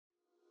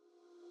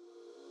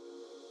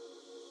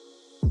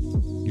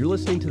You're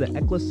listening to the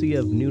Ecclesia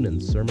of Noonan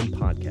Sermon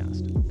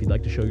Podcast. If you'd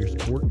like to show your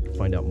support or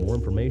find out more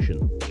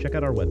information, check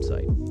out our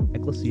website,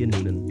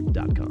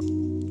 ecclesianoonan.com.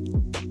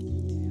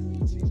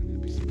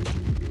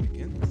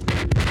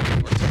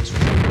 Our text,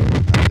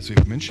 as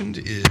we've mentioned,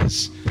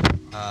 is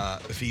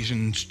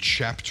Ephesians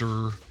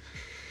chapter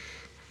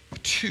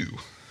 2,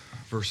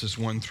 verses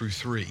 1 through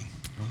 3.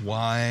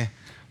 Why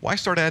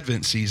start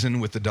Advent season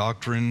with the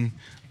doctrine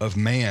of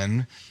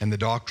man and the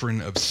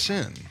doctrine of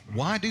sin?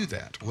 Why do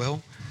that?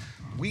 Well,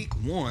 week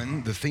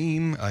one, the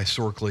theme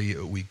historically,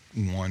 week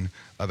one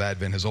of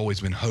Advent has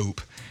always been hope,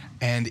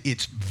 and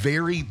it's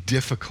very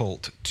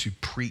difficult to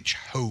preach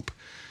hope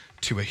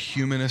to a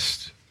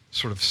humanist,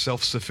 sort of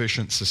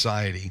self-sufficient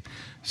society.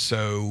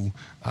 So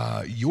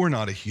you're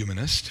not a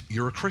humanist,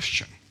 you're a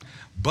Christian.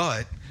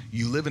 But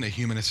you live in a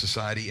humanist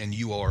society and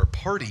you are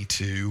party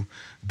to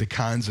the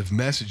kinds of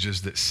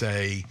messages that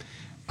say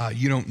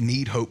you don't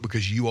need hope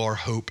because you are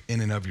hope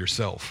in and of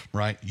yourself,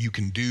 right? You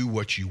can do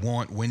what you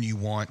want, when you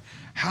want,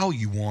 how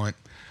you want.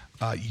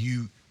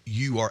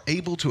 You are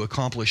able to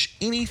accomplish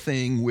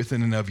anything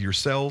within and of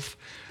yourself.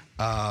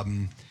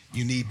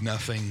 You need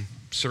nothing.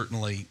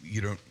 Certainly,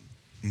 you don't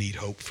need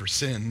hope for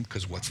sin,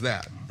 because what's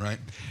that, right?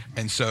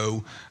 And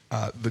so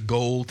the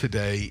goal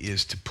today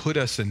is to put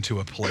us into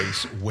a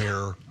place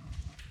where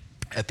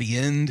at the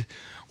end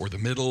or the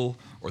middle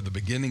or the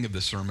beginning of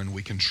the sermon,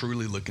 we can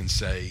truly look and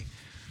say,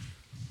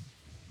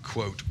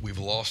 quote, we've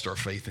lost our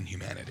faith in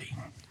humanity,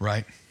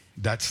 right?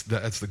 That's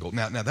the goal.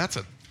 Now that's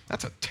a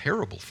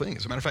terrible thing.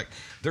 As a matter of fact,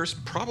 there's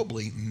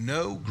probably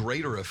no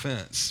greater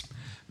offense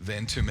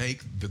than to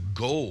make the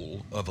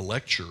goal of a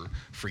lecture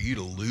for you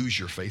to lose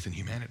your faith in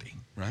humanity,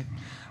 right?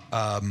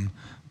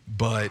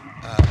 But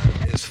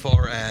as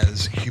far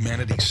as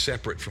humanity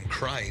separate from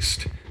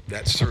Christ,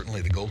 that's certainly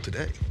the goal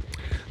today.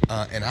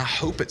 And I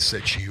hope it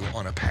sets you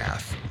on a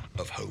path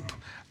of hope.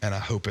 And I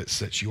hope it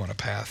sets you on a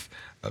path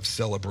of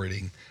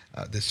celebrating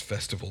this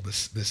festival,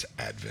 this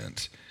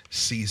Advent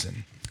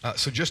season.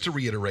 So just to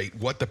reiterate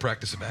what the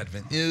practice of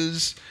Advent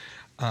is,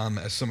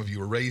 as some of you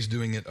were raised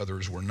doing it,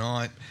 others were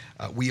not,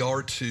 we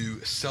are to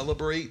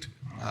celebrate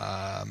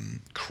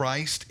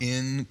Christ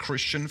in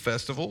Christian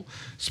festival,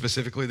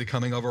 specifically the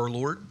coming of our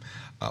Lord,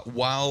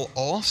 while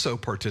also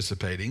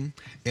participating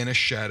in a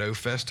shadow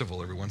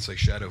festival. Everyone say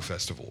shadow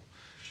festival.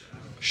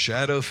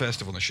 Shadow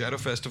festival. And the shadow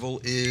festival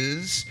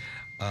is,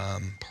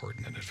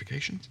 pardon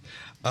identifications,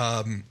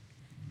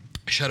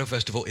 shadow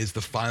festival is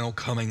the final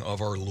coming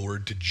of our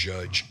Lord to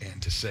judge and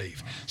to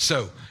save.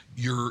 So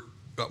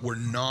we're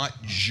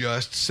not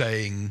just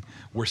saying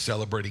we're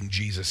celebrating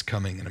Jesus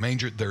coming in a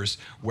manger.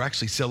 We're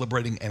actually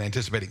celebrating and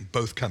anticipating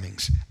both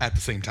comings at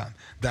the same time.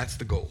 That's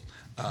the goal.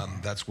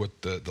 That's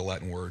what the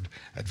Latin word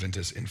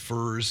Adventus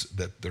infers,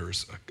 that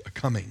there's a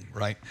coming,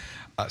 right?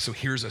 So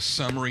here's a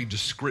summary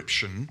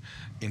description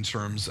in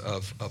terms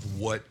of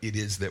what it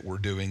is that we're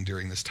doing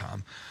during this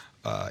time.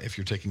 If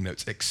you're taking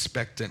notes,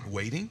 expectant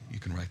waiting, you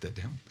can write that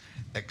down.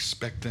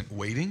 Expectant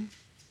waiting.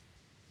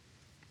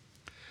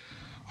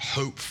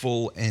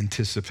 Hopeful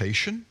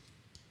anticipation.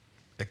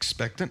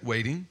 Expectant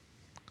waiting.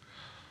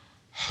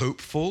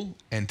 Hopeful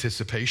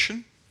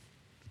anticipation.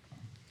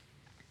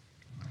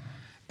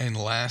 And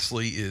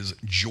lastly is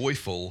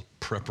joyful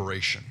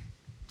preparation.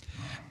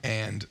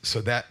 And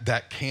so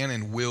that can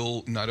and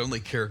will not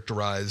only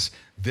characterize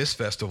this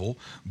festival,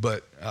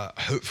 but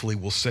hopefully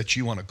will set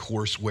you on a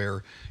course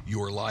where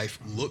your life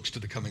looks to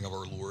the coming of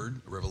our Lord.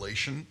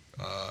 Revelation,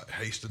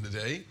 hasten the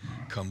day,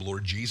 come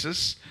Lord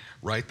Jesus,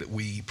 right? That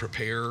we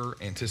prepare,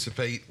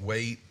 anticipate,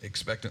 wait,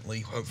 expectantly,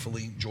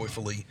 hopefully,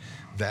 joyfully,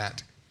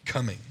 that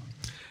coming.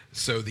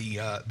 So the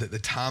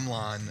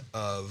timeline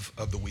of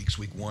the weeks,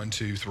 week 1,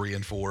 2, 3,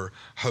 and 4,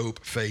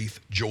 hope, faith,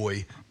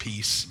 joy,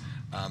 peace,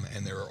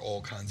 and there are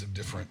all kinds of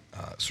different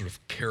sort of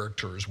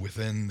characters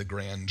within the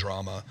grand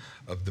drama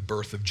of the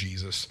birth of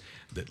Jesus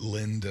that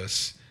lend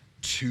us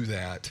to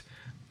that.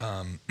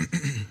 And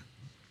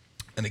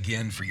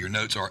again, for your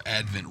notes, our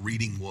Advent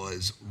reading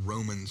was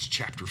Romans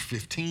chapter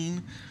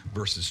 15,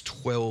 verses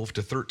 12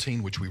 to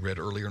 13, which we read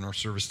earlier in our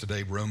service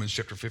today. Romans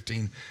chapter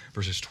 15,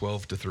 verses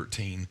 12 to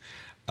 13.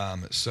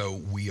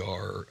 So we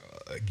are,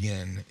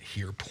 again,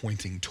 here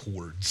pointing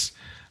towards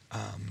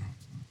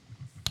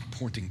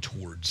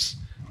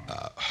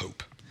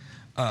hope.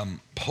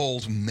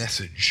 Paul's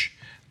message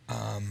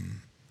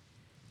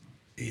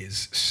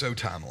is so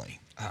timely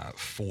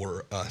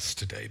for us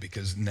today,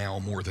 because now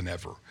more than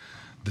ever,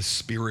 the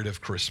spirit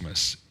of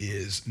Christmas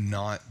is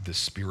not the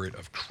spirit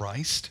of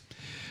Christ.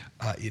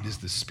 It is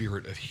the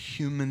spirit of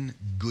human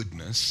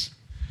goodness,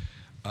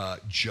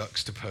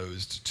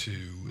 juxtaposed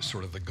to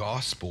sort of the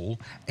gospel,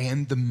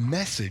 and the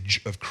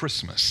message of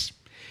Christmas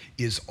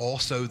is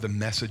also the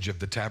message of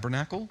the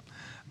tabernacle,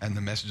 and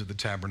the message of the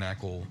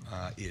tabernacle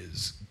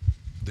is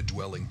the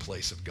dwelling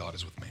place of God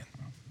is with man.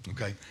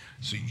 Okay,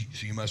 so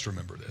you must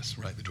remember this,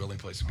 right? The dwelling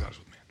place of God is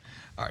with man.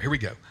 All right, here we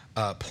go.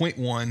 Point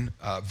 1,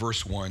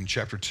 verse 1,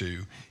 chapter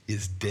 2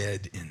 is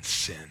dead in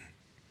sin.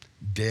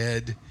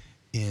 Dead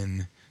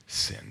in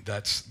sin.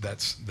 That's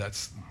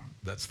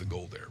the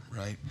goal there,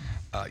 right?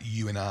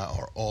 You and I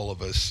are all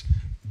of us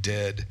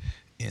dead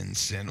in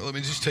sin. Let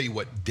me just tell you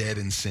what dead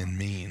in sin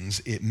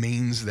means. It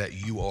means that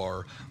you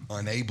are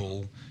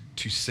unable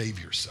to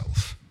save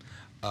yourself.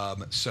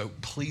 So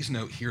please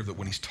note here that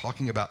when he's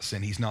talking about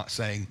sin, he's not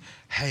saying,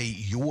 "Hey,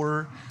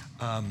 you're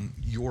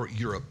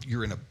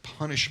in a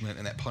punishment,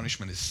 and that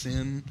punishment is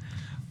sin."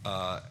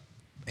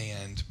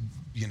 And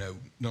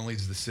not only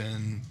is the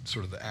sin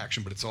sort of the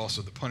action, but it's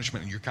also the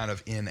punishment, and you're kind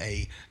of in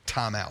a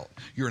timeout.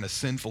 You're in a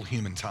sinful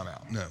human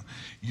timeout. No,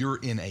 you're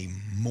in a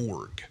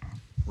morgue,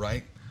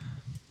 right?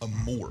 A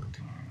morgue,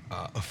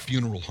 a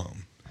funeral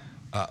home,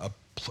 a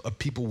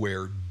people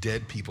where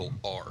dead people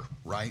are,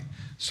 right?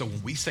 So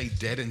when we say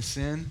dead in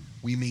sin,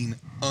 we mean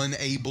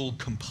unable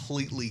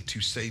completely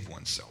to save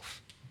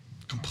oneself.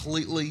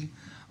 Completely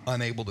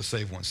unable to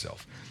save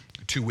oneself.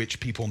 To which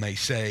people may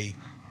say,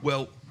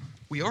 well,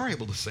 we are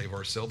able to save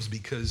ourselves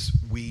because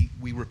we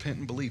repent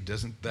and believe.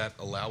 Doesn't that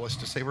allow us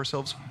to save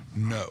ourselves?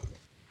 No.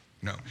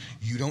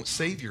 You don't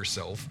save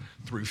yourself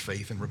through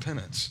faith and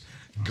repentance.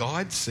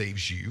 God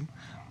saves you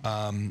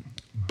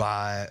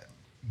by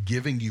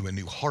giving you a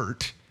new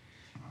heart.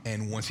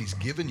 And once he's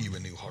given you a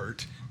new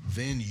heart,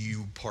 then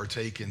you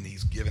partake in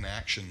these given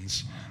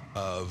actions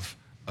of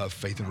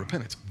faith and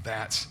repentance.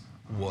 That's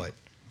what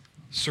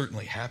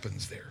certainly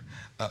happens there.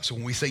 So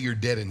when we say you're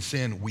dead in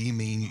sin, we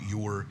mean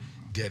you're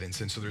dead in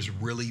sin. So there's a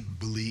really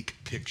bleak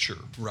picture,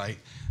 right,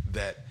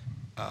 that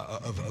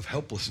of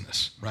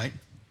helplessness, right?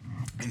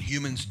 And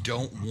humans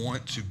don't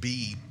want to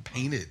be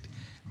painted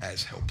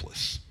as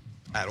helpless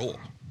at all.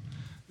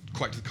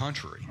 Quite to the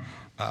contrary.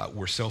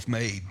 We're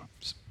self-made,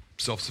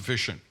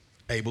 self-sufficient,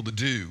 able to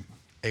do,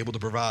 able to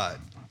provide,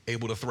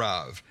 able to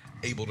thrive,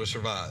 able to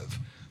survive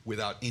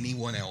without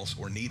anyone else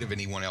or need of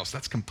anyone else.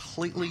 That's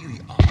completely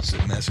the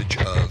opposite message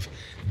of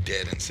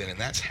dead in sin. And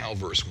that's how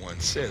verse 1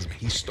 says.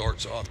 He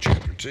starts off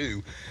chapter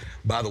 2.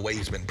 By the way,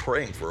 he's been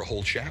praying for a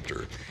whole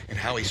chapter. And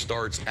how he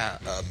starts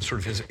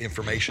sort of his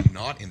information,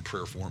 not in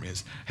prayer form,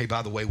 is, hey,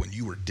 by the way, when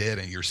you were dead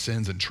in your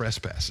sins and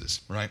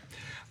trespasses, right?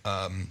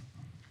 For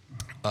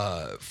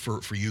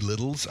you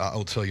littles,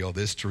 I'll tell you all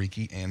this,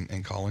 Tariki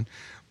and Colin.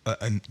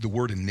 And the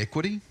word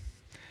iniquity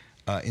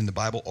in the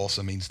Bible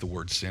also means the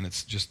word sin.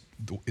 It's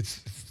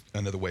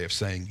another way of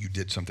saying you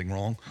did something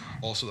wrong.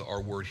 Also, our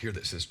word here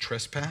that says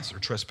trespass or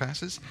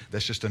trespasses,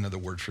 that's just another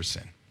word for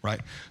sin, right?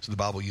 So the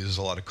Bible uses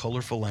a lot of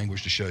colorful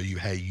language to show you,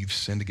 hey, you've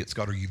sinned against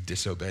God or you've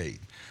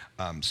disobeyed.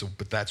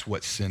 But that's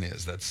what sin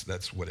is.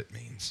 That's what it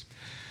means.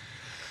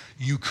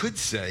 You could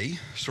say,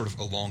 sort of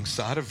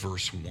alongside of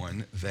verse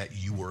 1, that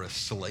you were a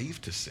slave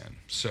to sin.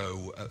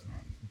 So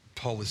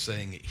Paul is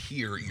saying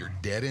here, you're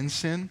dead in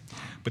sin,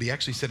 but he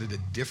actually said it a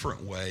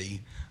different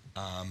way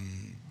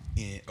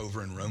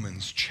over in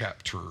Romans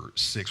chapter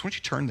 6. Why don't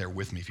you turn there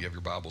with me if you have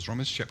your Bibles.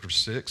 Romans chapter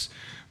 6,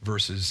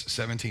 verses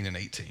 17 and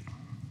 18.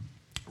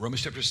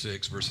 Romans chapter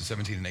 6, verses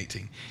 17 and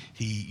 18.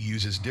 He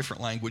uses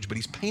different language, but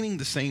he's painting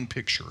the same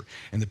picture.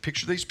 And the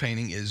picture that he's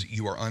painting is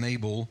you are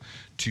unable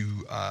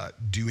to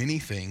do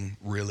anything,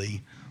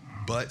 really,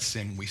 but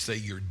sin. When we say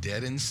you're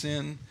dead in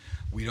sin,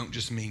 we don't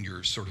just mean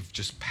you're sort of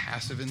just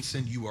passive in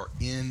sin. You are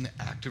in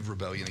active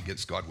rebellion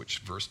against God, which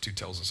verse 2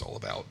 tells us all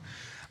about.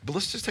 But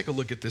let's just take a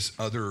look at this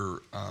other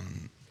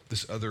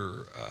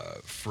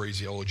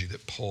phraseology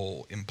that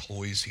Paul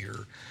employs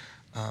here.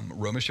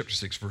 Romans chapter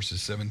 6, verses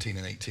 17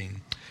 and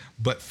 18.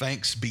 But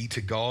thanks be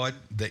to God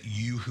that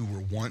you who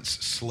were once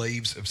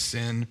slaves of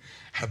sin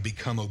have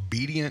become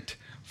obedient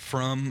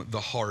from the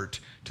heart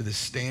to the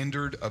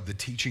standard of the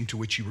teaching to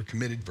which you were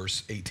committed,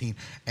 verse 18,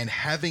 and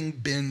having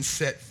been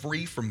set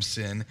free from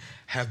sin,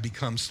 have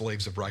become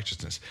slaves of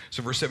righteousness.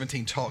 So verse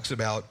 17 talks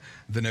about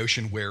the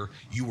notion where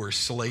you were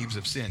slaves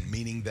of sin,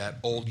 meaning that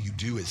all you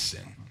do is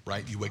sin,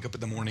 right? You wake up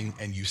in the morning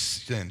and you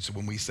sin. So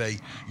when we say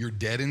you're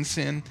dead in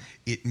sin,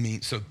 it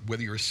means, so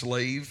whether you're a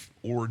slave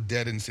or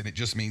dead in sin, it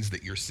just means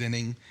that you're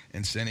sinning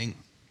and sinning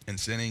and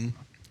sinning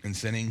and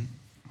sinning.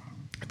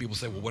 And people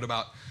say, well, what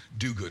about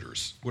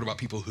do-gooders? What about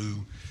people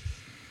who,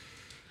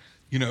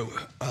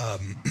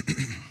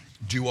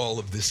 do all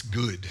of this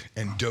good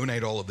and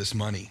donate all of this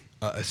money,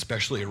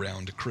 especially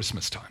around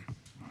Christmas time?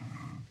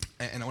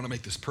 And I want to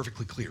make this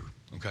perfectly clear,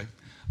 okay?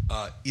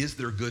 Is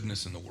there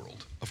goodness in the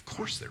world? Of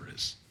course there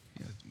is.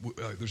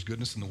 There's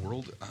goodness in the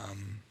world.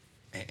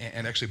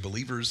 And actually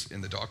believers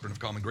in the doctrine of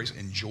common grace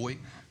enjoy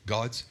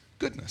God's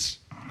goodness.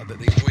 That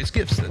they enjoy his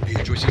gifts, that they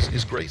enjoy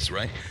his grace,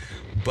 right?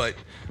 But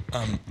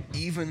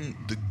even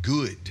the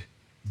good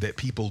that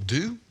people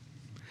do,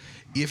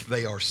 if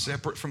they are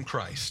separate from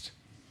Christ,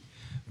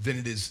 then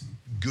it is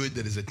good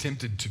that is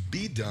attempted to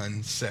be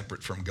done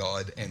separate from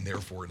God, and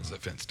therefore it is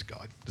offense to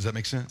God. Does that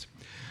make sense?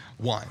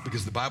 Why?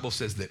 Because the Bible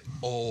says that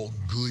all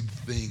good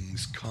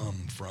things come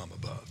from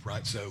above,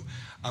 right? So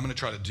I'm going to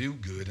try to do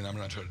good, and I'm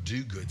going to try to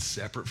do good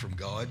separate from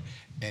God,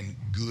 and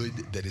good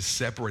that is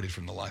separated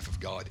from the life of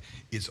God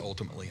is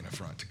ultimately an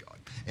affront to God.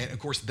 And of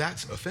course,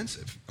 that's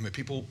offensive. I mean,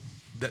 people,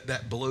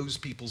 that blows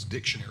people's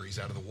dictionaries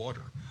out of the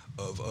water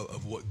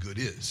of what good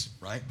is,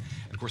 right?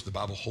 And of course, the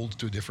Bible holds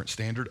to a different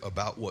standard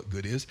about what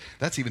good is.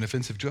 That's even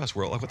offensive to us.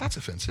 We're all like, well, that's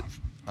offensive.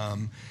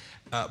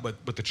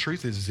 But the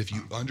truth is if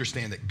you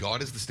understand that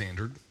God is the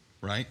standard,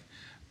 right,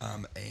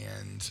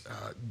 and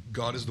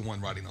God is the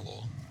one writing the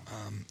law,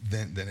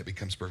 then it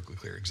becomes perfectly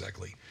clear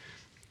exactly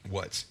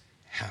what's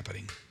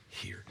happening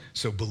here.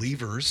 So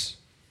believers,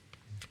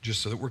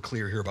 just so that we're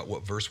clear here about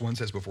what verse 1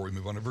 says before we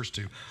move on to verse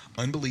 2,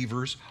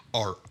 unbelievers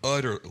are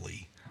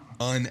utterly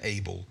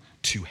unable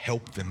to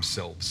help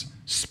themselves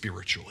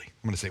spiritually.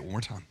 I'm going to say it one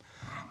more time.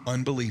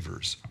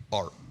 Unbelievers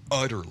are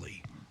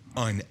utterly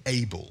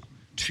unable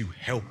to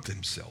help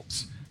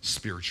themselves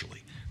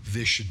spiritually.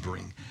 This should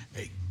bring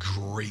a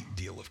great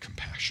deal of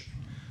compassion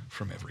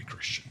from every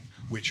Christian,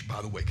 which,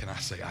 by the way, can I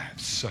say I have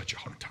such a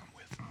hard time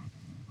with.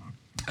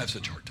 I have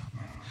such a hard time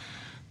with,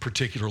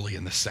 particularly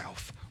in the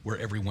South, where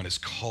everyone is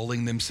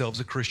calling themselves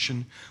a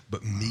Christian,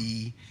 but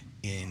me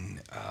in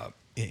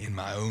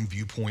my own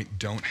viewpoint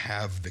don't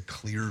have the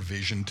clear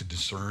vision to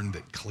discern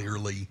that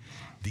clearly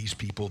these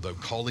people, though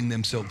calling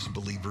themselves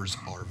believers,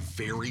 are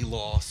very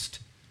lost,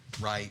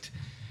 right?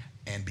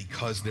 And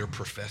because they're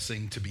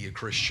professing to be a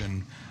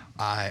Christian,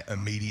 I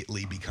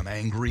immediately become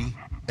angry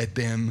at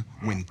them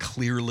when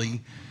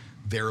clearly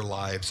their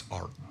lives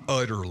are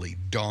utterly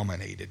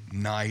dominated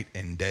night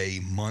and day,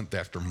 month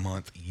after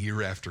month,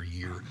 year after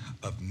year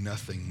of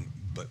nothing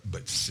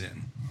but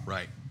sin,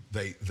 right?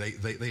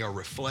 They are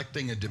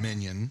reflecting a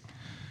dominion,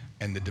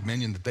 and the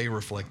dominion that they are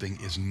reflecting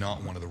is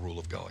not one of the rule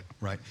of God,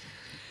 right?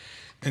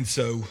 And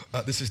so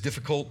this is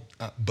difficult,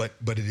 but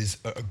it is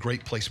a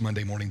great place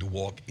Monday morning to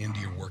walk into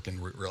your work and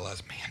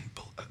realize, man,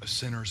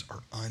 sinners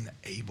are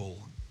unable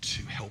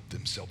to help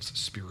themselves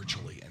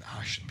spiritually, and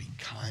I should be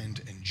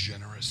kind and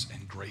generous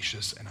and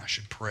gracious, and I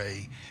should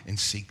pray and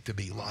seek to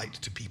be light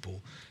to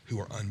people who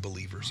are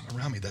unbelievers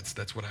around me.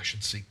 That's what I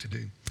should seek to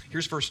do.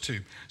 Here's verse 2.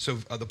 So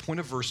the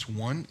point of verse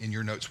 1 in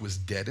your notes was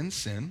dead in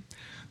sin.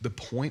 The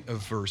point of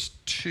verse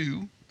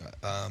 2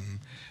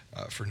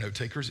 for note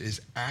takers is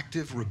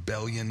active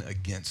rebellion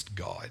against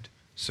God.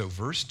 So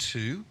verse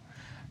 2,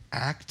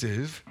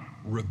 active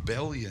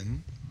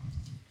rebellion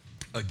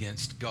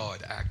against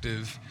God.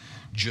 Active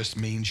just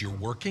means you're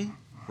working,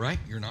 right?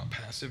 You're not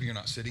passive, you're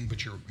not sitting,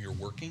 but you're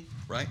working,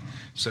 right?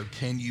 So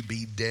can you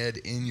be dead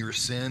in your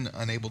sin,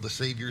 unable to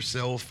save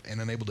yourself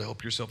and unable to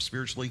help yourself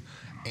spiritually,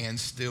 and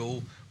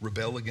still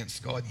rebel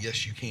against God?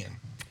 Yes, you can.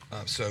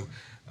 So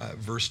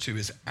verse 2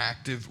 is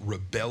active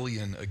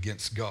rebellion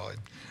against God.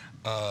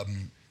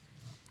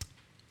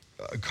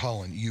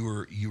 Colin, you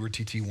or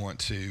TT want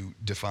to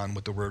define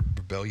what the word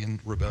rebellion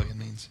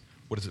means?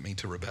 What does it mean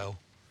to rebel?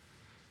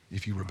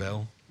 If you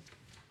rebel?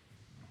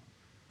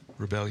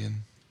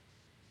 Rebellion?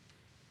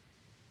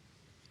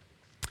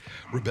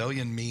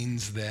 Rebellion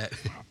means that,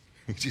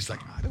 she's like,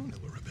 I don't know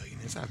what rebellion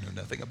is. I know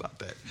nothing about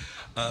that.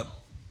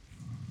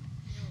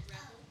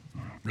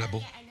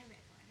 Rebel? I know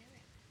rebel.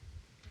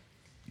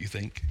 You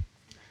think?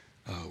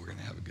 Oh, we're going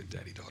to have a good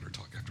daddy-daughter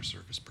talk after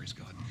service. Praise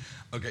God.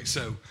 Okay,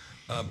 so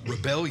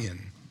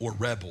rebellion or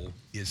rebel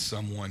is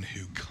someone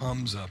who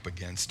comes up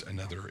against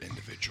another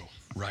individual,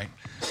 right?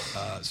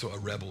 So a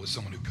rebel is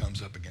someone who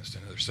comes up against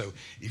another. So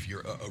if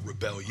you're a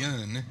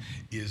rebellion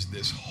is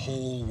this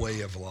whole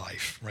way of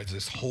life, right?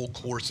 This whole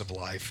course of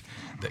life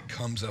that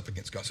comes up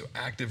against God. So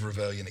active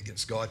rebellion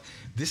against God.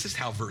 This is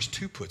how verse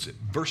 2 puts it.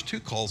 Verse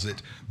 2 calls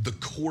it the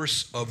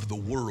course of the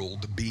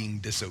world being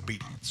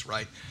disobedience,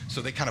 right?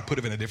 So they kind of put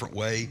it in a different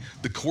way.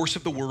 The course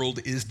of the world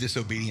is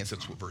disobedience.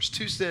 That's what verse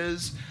 2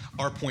 says.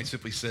 Our point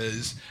simply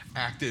says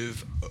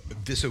active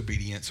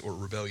disobedience or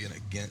rebellion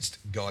against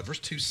God. Verse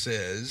 2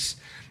 says,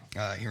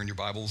 here in your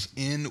Bibles,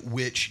 in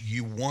which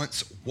you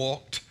once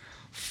walked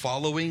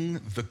following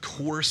the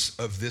course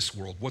of this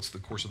world. What's the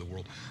course of the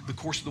world? The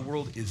course of the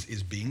world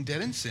is being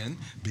dead in sin,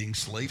 being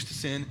slaves to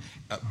sin,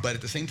 but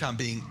at the same time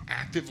being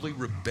actively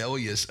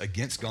rebellious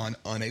against God,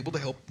 unable to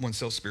help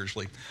oneself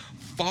spiritually,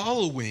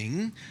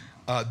 following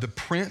the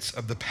prince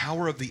of the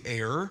power of the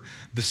air,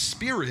 the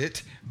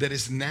spirit that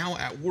is now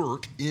at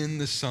work in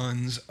the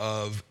sons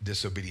of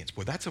disobedience.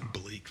 Boy, that's a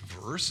bleak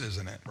verse,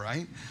 isn't it,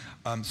 right?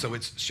 So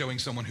it's showing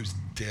someone who's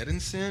dead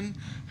in sin,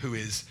 who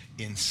is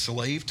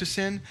enslaved to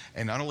sin,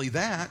 and not only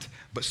that,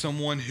 but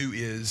someone who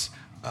is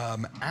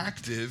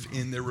active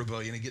in their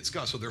rebellion against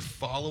God. So they're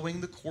following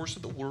the course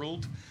of the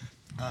world.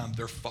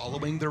 They're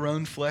following their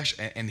own flesh,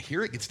 and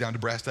here it gets down to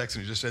brass tacks,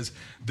 and it just says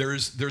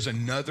there's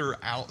another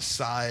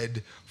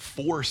outside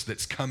force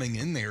that's coming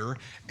in there,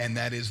 and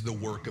that is the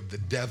work of the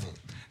devil.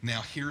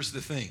 Now, here's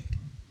the thing.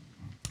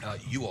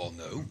 You all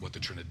know what the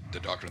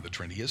doctrine of the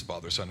Trinity is,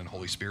 Father, Son, and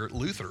Holy Spirit.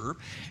 Luther,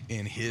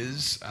 in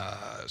his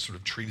sort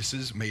of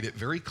treatises, made it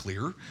very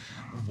clear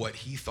what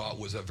he thought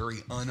was a very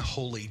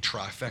unholy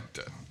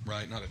trifecta,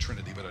 right? Not a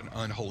Trinity, but an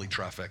unholy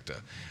trifecta,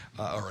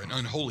 or an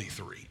unholy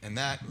three. And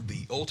that,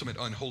 the ultimate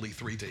unholy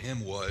three to him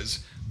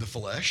was the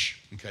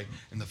flesh, okay?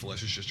 And the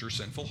flesh is just your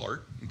sinful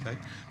heart, okay?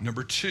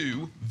 Number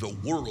two, the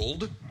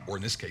world, or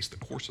in this case, the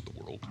course of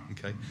the world,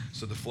 okay?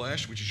 So the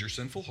flesh, which is your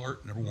sinful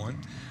heart, number one.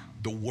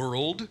 The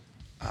world,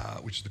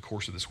 which is the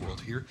course of this world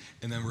here.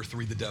 And then number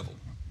three, the devil,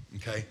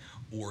 okay?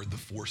 Or the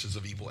forces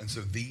of evil. And so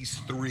these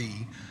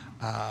three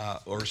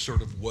are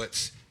sort of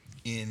what's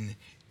in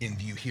in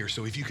view here.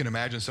 So if you can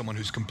imagine someone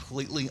who's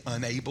completely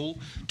unable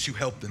to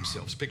help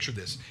themselves, picture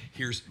this.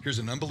 Here's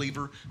an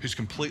unbeliever who's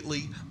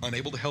completely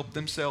unable to help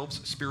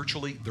themselves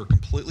spiritually. They're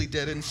completely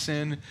dead in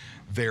sin.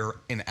 They're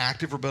in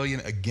active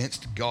rebellion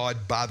against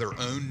God by their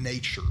own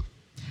nature.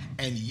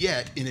 And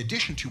yet, in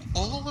addition to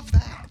all of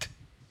that,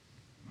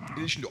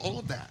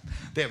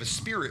 they have a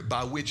spirit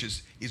by which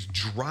is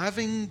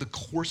driving the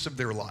course of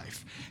their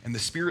life. And the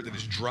spirit that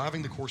is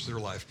driving the course of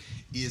their life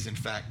is, in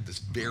fact, this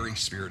very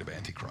spirit of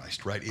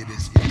Antichrist, right? It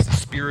is the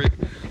spirit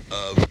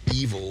of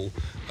evil,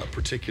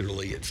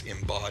 particularly it's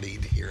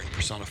embodied here and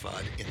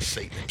personified in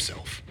Satan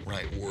himself,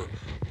 right?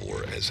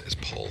 Or as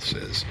Paul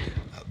says,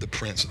 the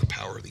prince of the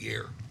power of the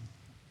air.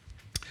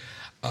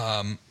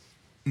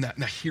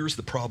 Now here's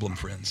the problem,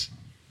 friends.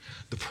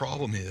 The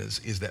problem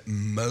is that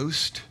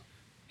most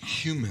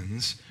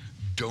humans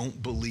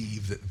don't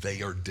believe that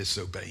they are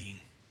disobeying.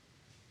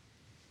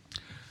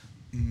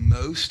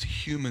 Most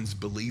humans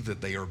believe that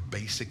they are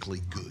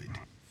basically good.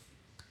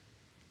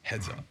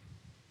 Heads up,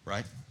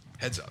 right?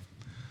 Heads up.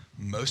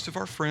 Most of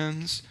our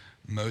friends,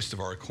 most of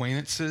our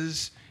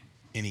acquaintances,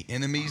 any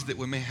enemies that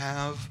we may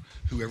have,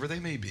 whoever they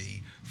may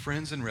be,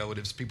 friends and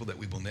relatives, people that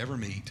we will never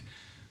meet,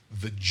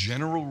 the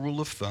general rule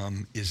of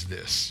thumb is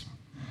this: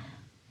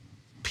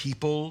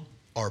 people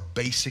are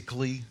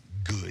basically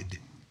good.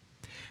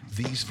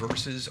 These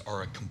verses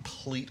are a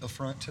complete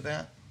affront to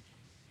that.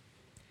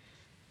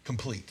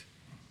 Complete.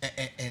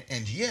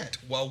 And yet,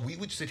 while we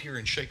would sit here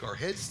and shake our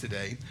heads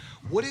today,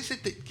 what is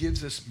it that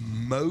gives us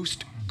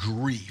most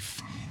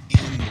grief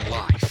in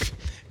life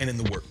and in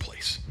the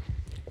workplace?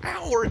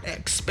 Our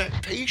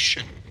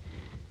expectation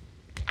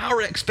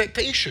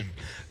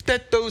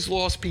that those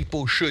lost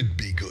people should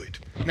be good.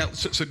 Now,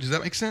 so does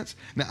that make sense?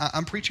 Now,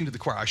 I'm preaching to the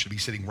choir. I should be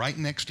sitting right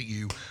next to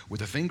you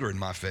with a finger in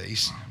my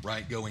face,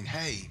 right, going,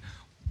 hey,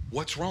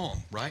 what's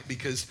wrong, right?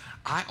 Because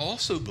I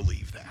also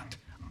believe that.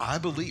 I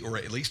believe, or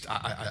at least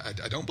I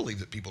don't believe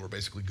that people are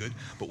basically good,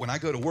 but when I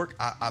go to work,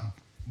 I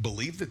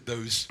believe that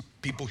those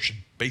people should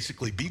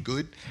basically be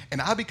good,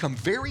 and I become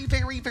very,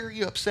 very,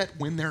 very upset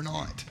when they're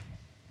not.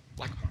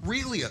 Like,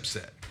 really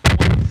upset.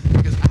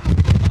 Because I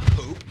put my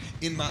hope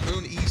in my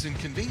own ease and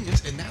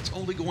convenience, and that's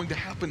only going to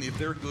happen if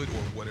they're good,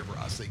 or whatever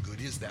I say good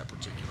is that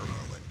particular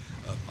moment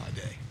of my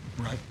day,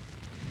 right?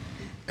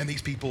 And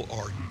these people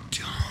are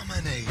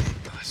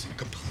dominated by sin,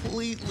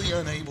 completely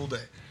unable to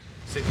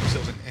save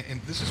themselves. And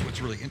this is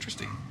what's really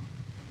interesting.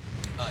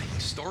 He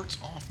starts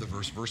off the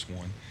verse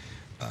 1,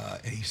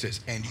 and he says,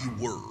 and you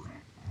were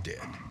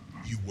dead.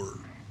 You were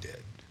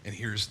dead. And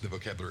here's the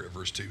vocabulary of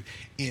verse 2,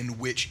 in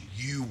which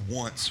you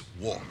once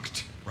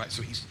walked, right?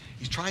 So he's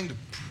trying to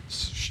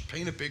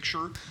paint a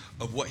picture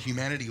of what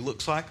humanity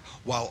looks like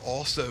while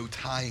also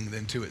tying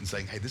them to it and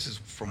saying, hey, this is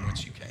from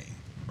whence you came,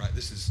 right?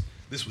 This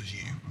was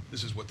you.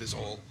 This is what this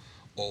all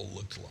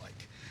looked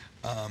like.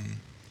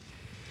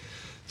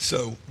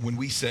 So when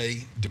we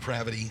say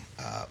depravity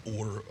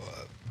or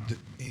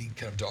any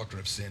kind of doctrine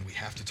of sin, we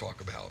have to talk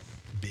about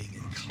being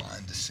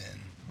inclined to sin.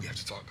 We have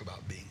to talk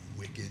about being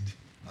wicked.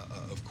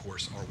 Of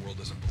course, our world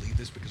doesn't believe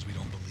this because we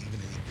don't believe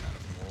in any kind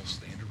of moral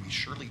standard. We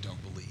surely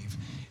don't believe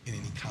in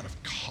any kind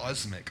of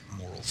cosmic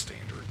moral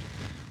standard.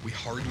 We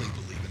hardly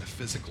believe in a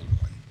physical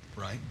one,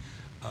 right?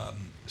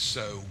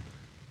 So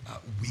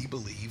we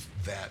believe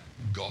that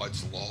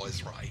God's law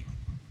is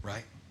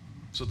right?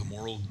 So the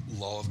moral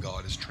law of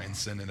God is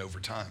transcendent over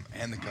time,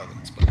 and the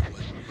covenants, by the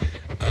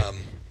way.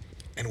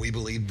 And we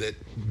believe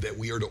that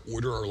we are to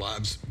order our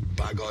lives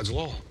by God's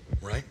law,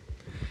 right?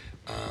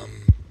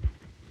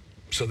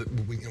 So that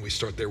we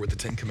start there with the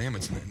Ten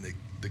Commandments and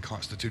the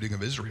constituting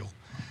of Israel.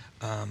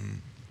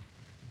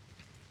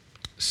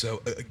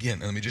 So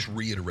again, let me just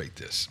reiterate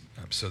this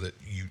so that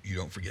you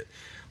don't forget.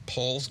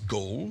 Paul's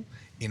goal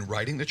in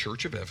writing the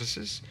church of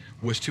Ephesus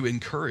was to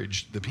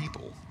encourage the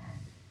people.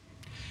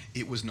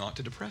 It was not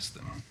to depress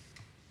them.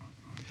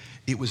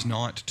 It was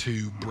not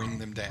to bring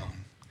them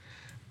down.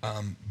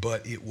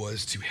 But it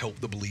was to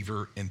help the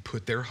believer and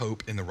put their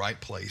hope in the right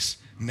place,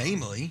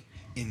 namely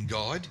in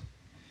God,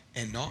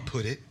 and not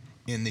put it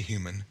in the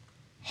human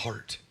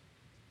heart.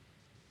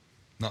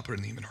 Not put it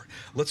in the human heart.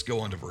 Let's go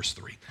on to verse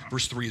 3.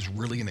 Verse 3 is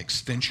really an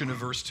extension of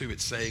verse 2.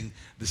 It's saying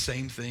the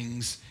same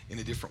things in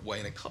a different way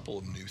and a couple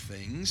of new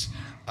things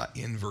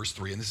in verse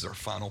 3. And this is our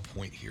final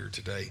point here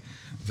today.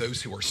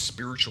 Those who are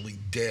spiritually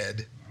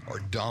dead are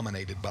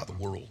dominated by the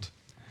world.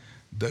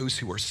 Those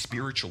who are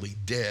spiritually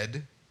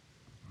dead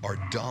are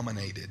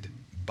dominated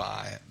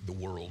by the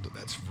world.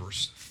 That's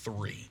verse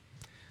 3.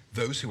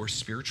 Those who are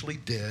spiritually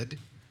dead,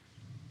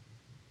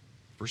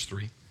 verse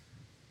 3,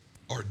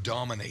 are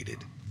dominated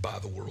by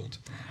the world.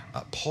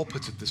 Paul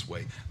puts it this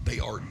way: they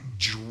are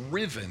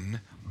driven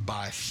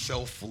by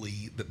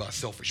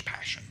selfish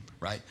passion,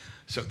 right?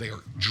 So they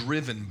are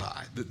driven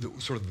by the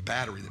sort of the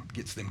battery that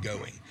gets them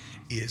going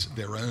is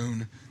their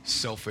own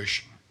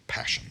selfish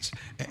passions.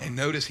 And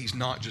notice he's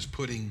not just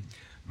putting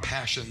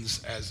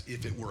passions as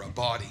if it were a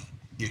body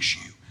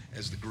issue,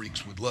 as the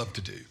Greeks would love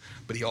to do,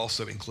 but he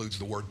also includes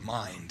the word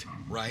mind,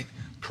 right?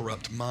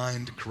 Corrupt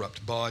mind,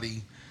 corrupt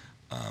body.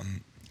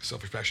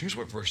 Selfish passion. Here's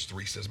what verse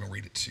 3 says. I'm going to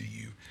read it to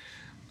you.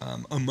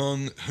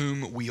 Among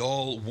whom we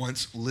all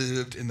once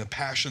lived in the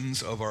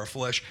passions of our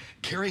flesh,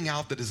 carrying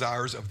out the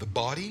desires of the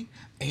body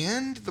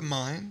and the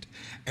mind,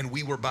 and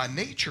we were by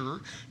nature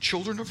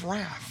children of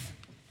wrath,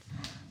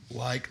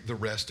 like the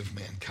rest of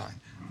mankind.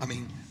 I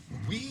mean,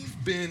 we've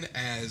been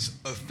as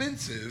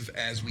offensive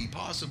as we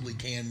possibly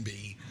can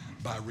be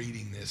by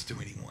reading this to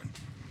anyone.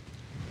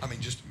 I mean,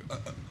 just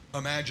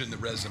imagine the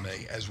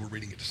resume as we're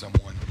reading it to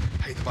someone.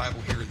 Hey, the Bible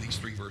here in these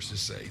 3 verses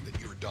say that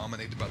you're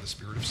dominated by the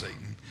spirit of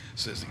Satan,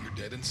 says that you're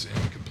dead in sin,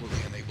 completely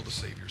unable to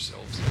save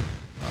yourselves,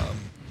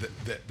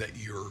 that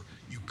you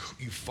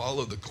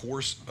follow the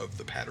course of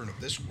the pattern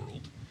of this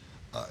world.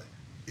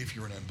 If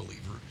you're an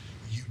unbeliever,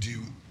 you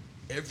do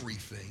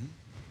everything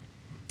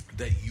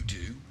that you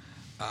do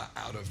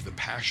out of the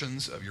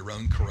passions of your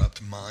own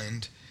corrupt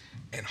mind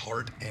and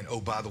heart. And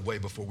oh, by the way,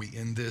 before we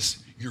end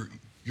this, you're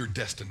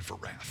destined for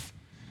wrath.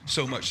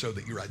 So much so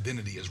that your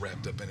identity is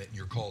wrapped up in it and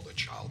you're called a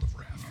child of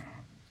wrath.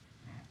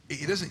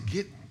 It doesn't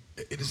get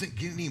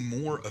any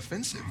more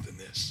offensive than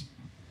this,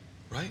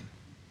 right?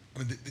 I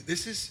mean,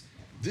 this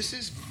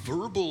is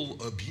verbal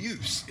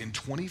abuse in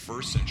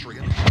 21st century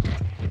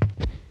America.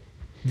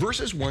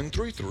 Verses 1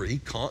 through 3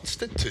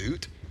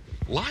 constitute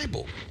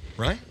libel,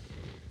 right?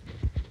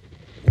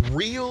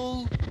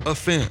 Real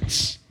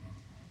offense.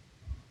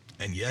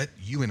 And yet,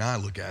 you and I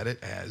look at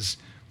it as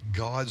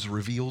God's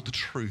revealed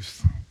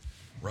truth,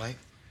 right?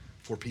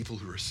 For people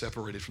who are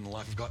separated from the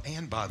life of God.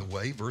 And by the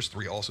way, verse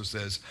 3 also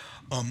says,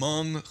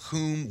 among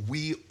whom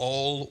we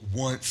all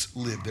once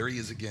lived. There he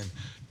is again,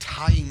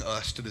 tying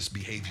us to this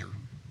behavior,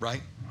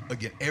 right?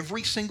 Again,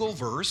 every single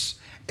verse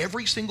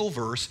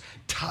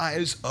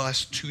ties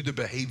us to the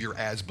behavior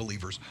as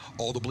believers.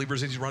 All the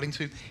believers that he's writing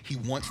to, he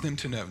wants them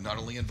to know, not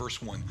only in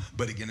verse 1,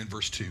 but again in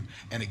verse 2,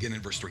 and again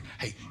in verse 3.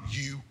 Hey,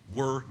 you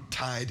were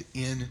tied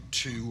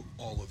into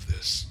all of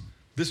this.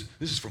 This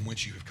is from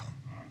whence you have come.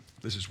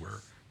 This is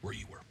where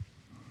you were.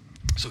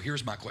 So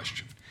here's my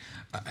question.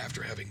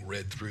 After having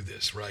read through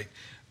this, right?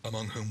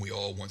 Among whom we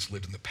all once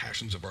lived in the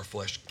passions of our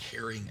flesh,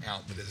 carrying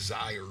out the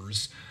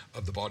desires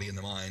of the body and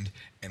the mind,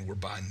 and were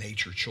by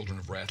nature children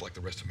of wrath like the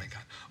rest of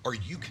mankind. Are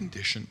you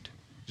conditioned,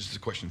 this is a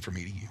question from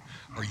me to you,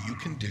 are you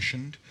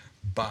conditioned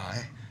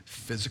by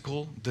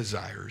physical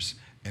desires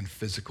and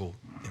physical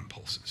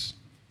impulses?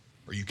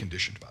 Are you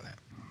conditioned by that?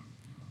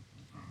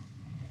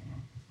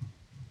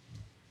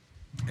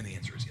 And the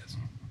answer is yes,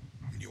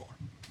 you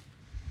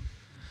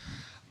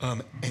are.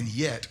 And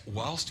yet,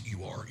 whilst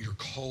you are, you're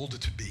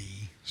called to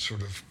be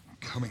sort of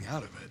coming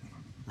out of it,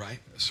 right?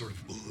 Sort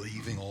of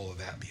leaving all of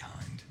that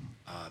behind.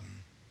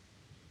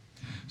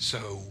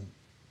 So,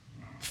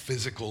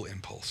 physical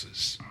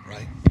impulses,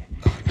 right?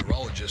 A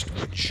neurologist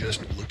would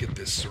just look at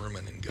this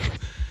sermon and go,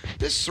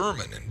 this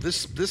sermon and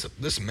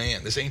this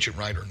man, this ancient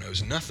writer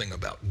knows nothing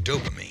about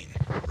dopamine,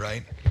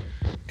 right?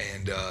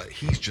 And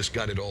he's just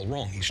got it all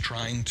wrong. He's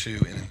trying to,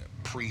 in a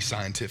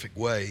pre-scientific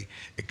way,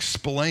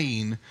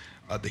 explain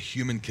the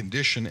human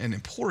condition and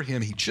implore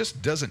him. He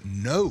just doesn't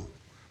know,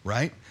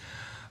 right?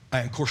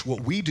 And of course,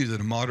 what we do to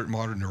the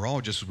modern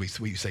neurologists is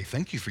we say,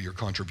 thank you for your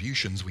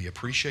contributions. We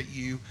appreciate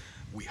you.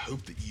 We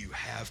hope that you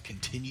have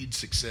continued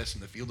success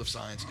in the field of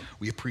science.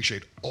 We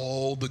appreciate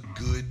all the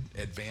good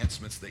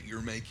advancements that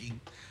you're making.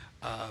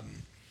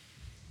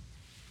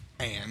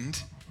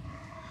 And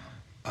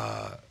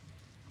the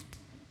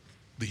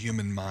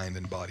human mind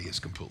and body is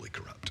completely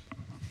corrupt.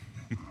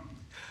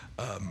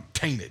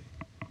 Tainted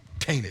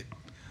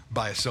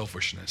by a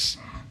selfishness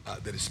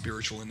that is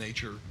spiritual in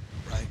nature,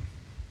 right?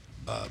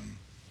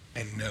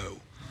 And no,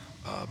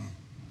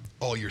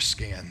 all your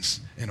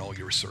scans and all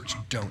your research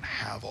don't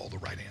have all the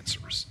right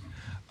answers.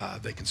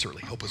 They can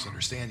certainly help us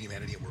understand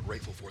humanity, and we're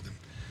grateful for them,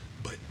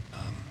 but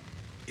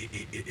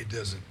it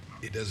doesn't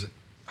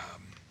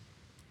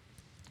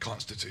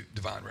constitute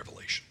divine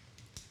revelation.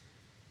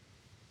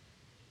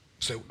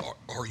 So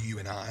are you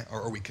and I,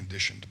 are we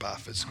conditioned by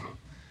physical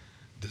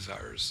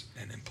desires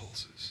and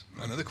impulses?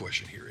 Another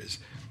question here is,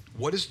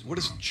 what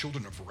does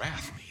children of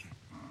wrath mean?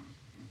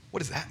 What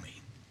does that mean?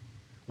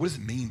 What does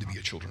it mean to be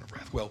a children of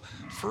wrath? Well,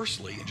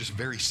 firstly, and just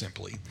very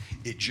simply,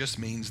 it just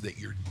means that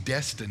you're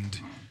destined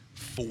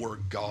for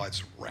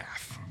God's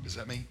wrath. Does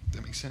that make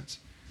sense?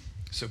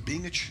 So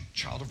being a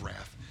child of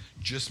wrath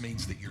just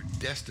means that you're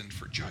destined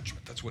for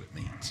judgment. That's what it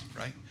means,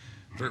 right?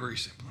 Very, very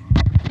simply.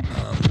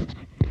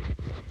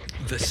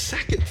 The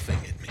second thing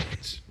it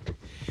means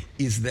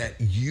is that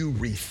you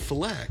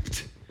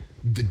reflect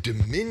the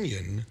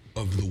dominion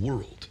of the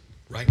world,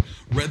 right?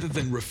 Rather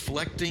than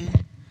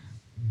reflecting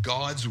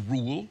God's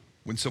rule,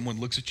 when someone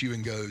looks at you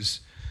and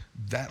goes,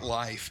 that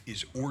life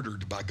is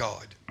ordered by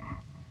God,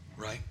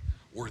 right?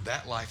 Or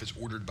that life is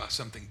ordered by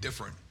something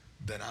different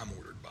than I'm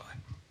ordered by,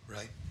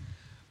 right?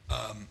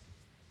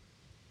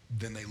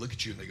 Then they look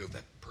at you and they go,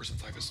 that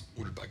person's life is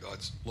ordered by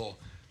God's law.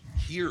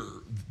 Here,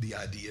 the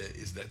idea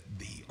is that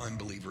the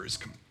unbeliever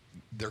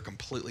they're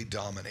completely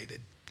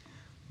dominated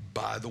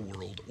by the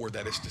world, or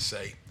that is to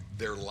say,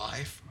 their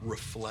life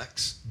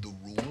reflects the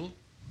rule,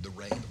 the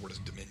reign, the word is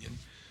dominion,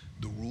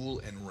 the rule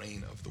and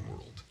reign of the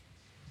world.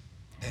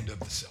 and of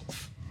the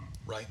self,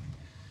 right?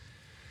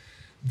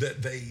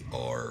 That they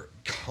are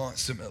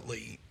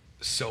constantly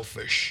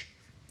selfish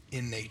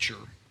in nature,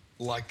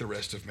 like the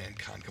rest of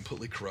mankind,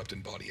 completely corrupt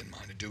in body and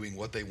mind, and doing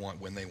what they want,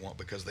 when they want,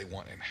 because they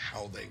want, and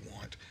how they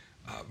want.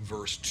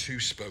 Verse 2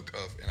 spoke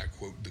of, and I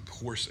quote, the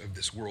course of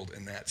this world,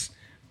 and that's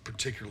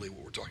particularly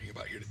what we're talking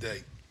about here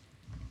today.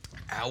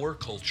 Our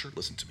culture,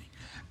 listen to me,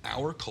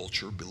 our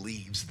culture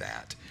believes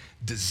that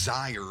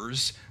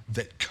desires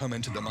that come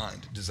into the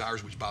mind,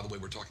 desires which, by the way,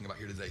 we're talking about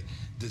here today,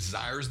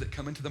 desires that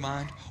come into the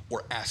mind,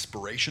 or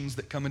aspirations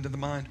that come into the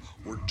mind,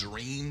 or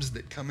dreams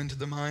that come into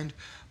the mind,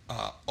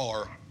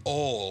 are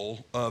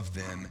all of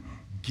them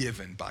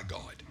given by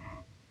God,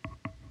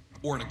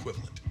 or an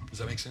equivalent. Does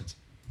that make sense?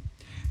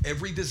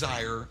 Every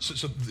desire,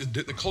 so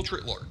the culture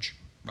at large,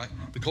 right?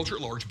 The culture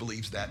at large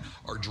believes that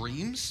our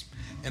dreams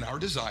and our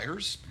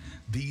desires,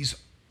 these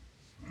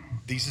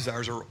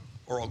desires are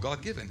all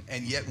God-given.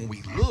 And yet when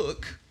we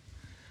look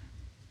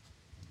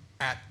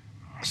at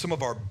some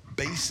of our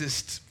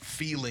basest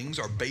feelings,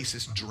 our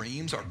basest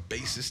dreams, our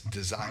basest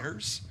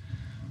desires,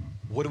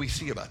 what do we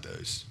see about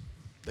those?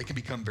 They can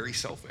become very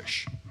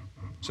selfish.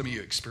 Some of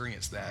you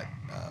experience that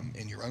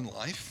in your own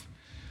life,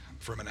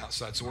 from an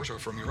outside source, or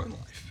from your own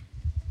life.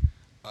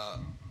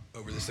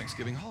 Over this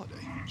Thanksgiving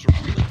holiday. So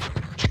really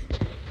fun, aren't you?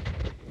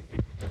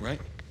 Right?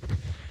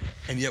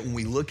 And yet when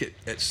we look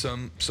at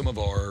some of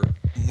our,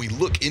 when we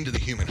look into the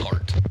human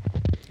heart,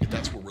 if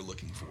that's what we're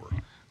looking for,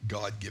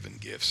 God-given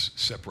gifts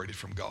separated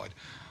from God,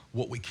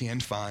 what we can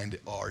find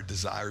are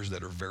desires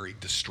that are very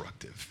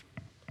destructive,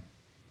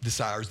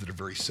 desires that are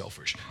very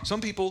selfish. Some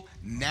people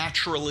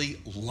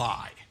naturally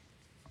lie.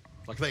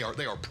 Like they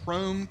are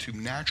prone to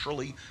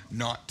naturally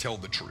not tell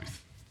the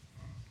truth.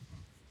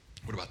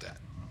 What about that?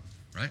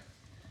 Right?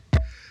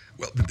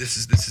 Well, this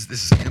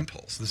is an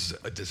impulse. This is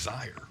a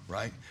desire,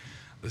 right?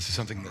 This is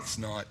something that's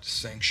not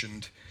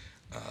sanctioned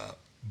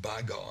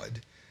by God.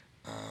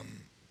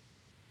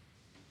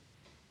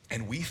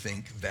 And we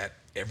think that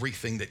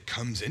everything that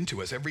comes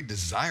into us, every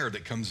desire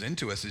that comes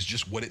into us is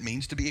just what it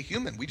means to be a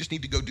human. We just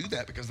need to go do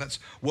that because that's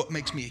what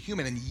makes me a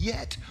human. And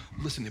yet,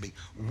 listen to me,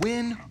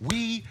 when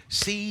we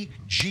see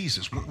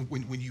Jesus,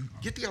 when you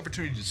get the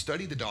opportunity to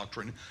study the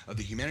doctrine of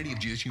the humanity of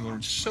Jesus, you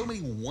learn so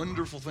many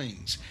wonderful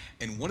things.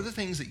 And one of the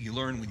things that you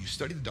learn when you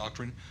study the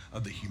doctrine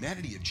of the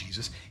humanity of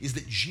Jesus is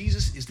that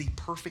Jesus is the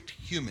perfect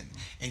human.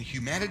 And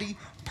humanity,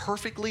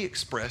 perfectly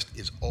expressed,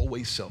 is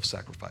always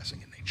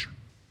self-sacrificing in nature.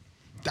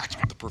 That's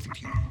what the perfect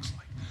human looks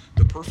like.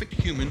 The perfect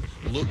human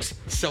looks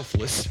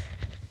selfless.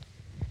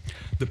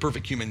 The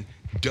perfect human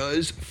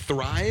does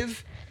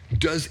thrive,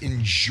 does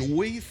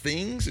enjoy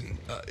things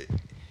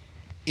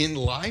in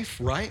life,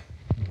 right?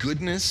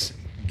 Goodness,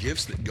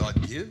 gifts that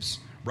God gives,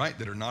 right?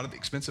 That are not at the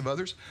expense of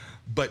others.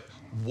 But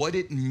what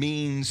it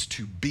means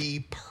to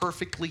be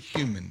perfectly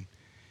human,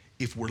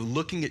 if we're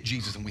looking at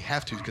Jesus, and we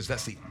have to, because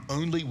that's the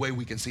only way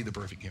we can see the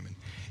perfect human,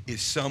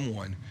 is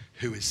someone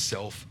who is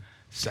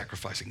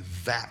self-sacrificing.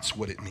 That's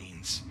what it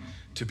means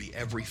to be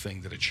everything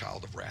that a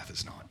child of wrath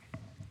is not.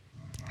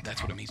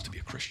 That's what it means to be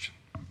a Christian.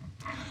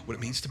 What it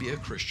means to be a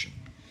Christian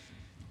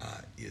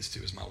is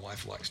to, as my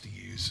wife likes to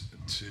use,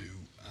 to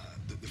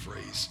the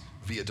phrase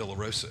via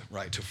dolorosa,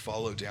 right? To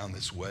follow down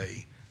this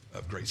way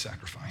of great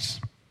sacrifice,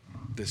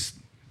 this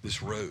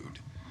road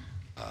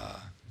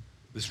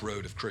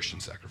of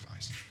Christian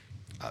sacrifice.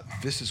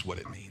 This is what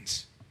it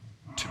means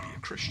to be a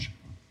Christian,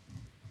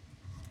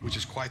 which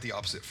is quite the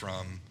opposite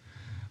from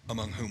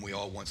among whom we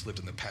all once lived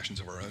in the passions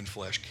of our own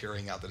flesh,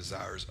 carrying out the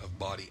desires of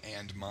body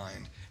and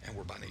mind, and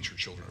were by nature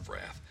children of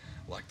wrath,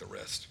 like the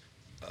rest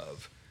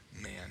of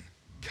mankind.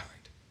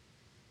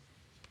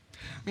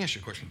 Let me ask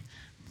you a question.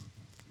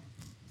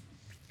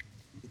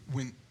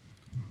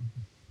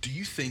 Do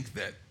you think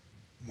that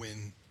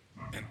when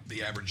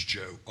the average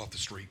Joe off the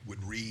street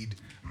would read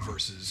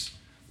verses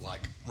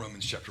like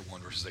Romans chapter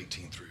 1, verses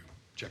 18 through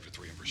chapter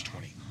 3 and verse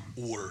 20,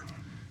 or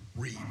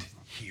read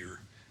here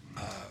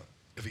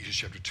Ephesians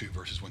chapter 2,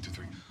 verses 1 through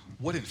 3,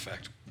 what in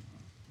fact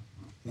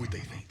would they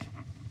think?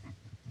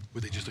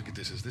 Would they just look at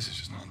this as, this is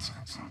just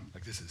nonsense?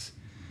 Like this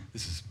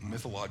is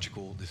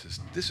mythological. This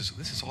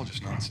is all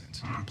just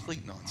nonsense,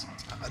 complete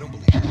nonsense. I don't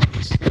believe it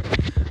is.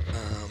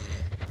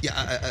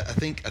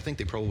 I think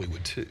they probably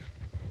would too.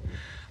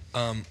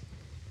 And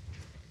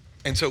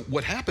so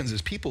what happens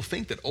is people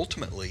think that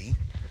ultimately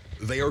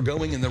they are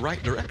going in the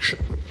right direction,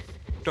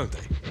 don't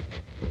they?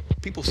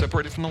 People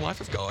separated from the life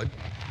of God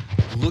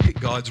look at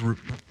God's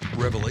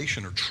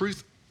revelation or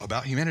truth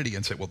about humanity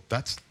and say, well,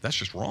 that's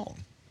just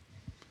wrong.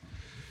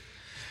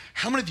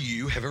 How many of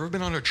you have ever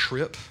been on a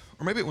trip,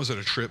 or maybe it wasn't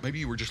a trip, maybe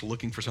you were just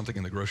looking for something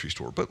in the grocery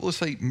store, but let's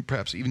say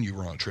perhaps even you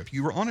were on a trip.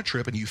 You were on a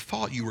trip and you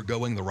thought you were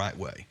going the right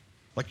way.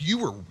 Like you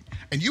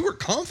were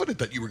confident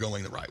that you were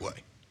going the right way.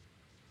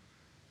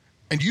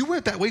 And you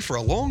went that way for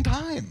a long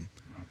time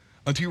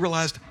until you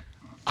realized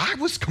I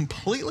was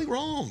completely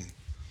wrong.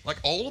 Like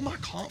all of my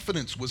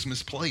confidence was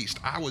misplaced.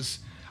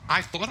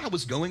 I thought I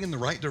was going in the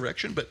right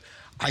direction, but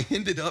I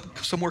ended up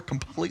somewhere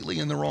completely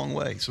in the wrong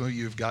way. Some of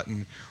you have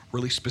gotten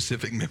really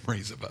specific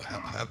memories about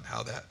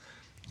how that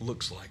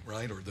looks like,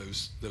 right? Or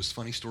those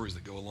funny stories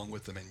that go along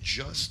with them. And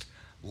just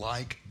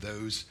like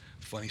those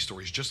funny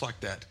stories, just like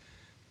that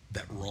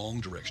wrong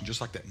direction,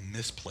 just like that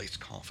misplaced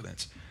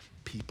confidence,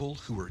 people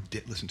who are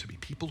dead, listen to me,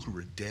 people who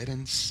are dead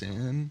in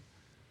sin,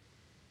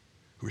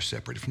 who are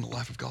separated from the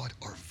life of God,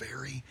 are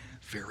very,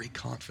 very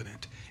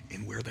confident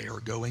in where they are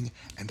going,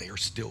 and they are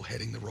still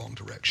heading the wrong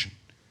direction.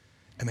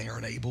 And they are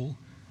unable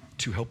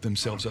to help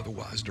themselves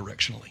otherwise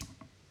directionally,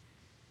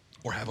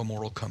 or have a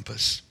moral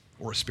compass,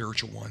 or a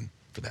spiritual one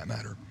for that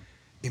matter,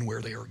 in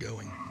where they are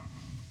going.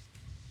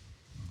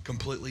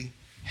 Completely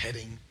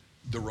heading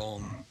the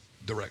wrong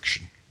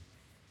direction.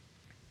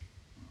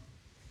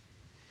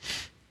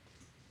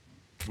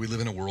 We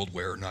live in a world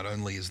where not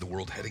only is the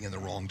world heading in the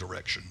wrong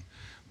direction,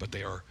 but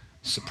they are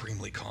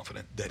supremely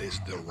confident that is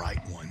the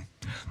right one.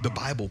 The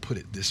Bible put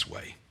it this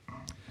way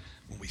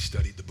when we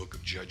studied the book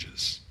of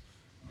Judges.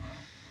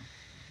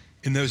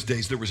 In those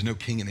days, there was no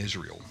king in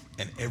Israel,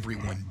 and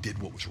everyone did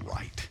what was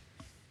right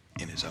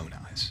in his own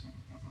eyes.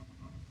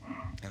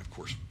 And of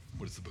course,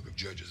 what is the book of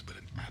Judges but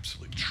an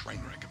absolute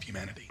train wreck of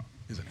humanity,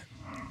 isn't it?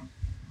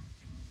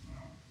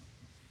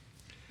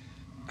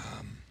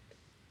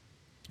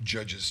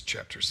 Judges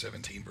chapter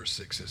 17, verse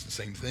 6 says the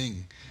same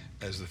thing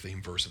as the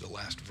theme verse of the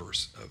last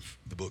verse of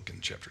the book in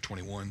chapter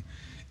 21.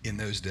 In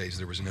those days,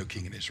 there was no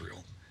king in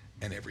Israel,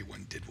 and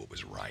everyone did what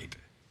was right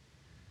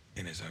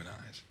in his own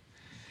eyes.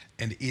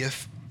 And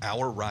if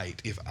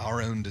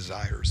our own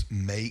desires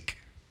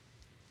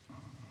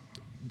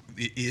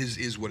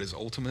is what is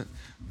ultimate,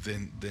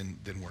 then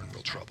we're in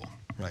real trouble,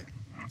 right?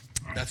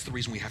 That's the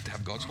reason we have to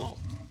have God's law,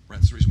 right?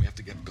 That's the reason we have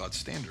to get God's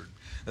standard.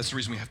 That's the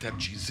reason we have to have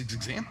Jesus'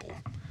 example.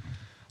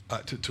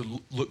 To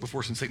look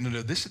before us and say,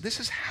 no, this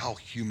is how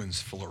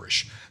humans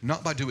flourish.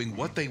 Not by doing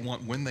what they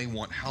want, when they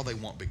want, how they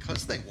want,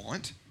 because they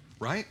want,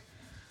 right?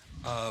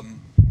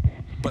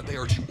 But they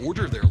are to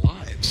order their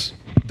lives,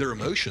 their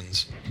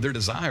emotions, their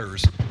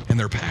desires, and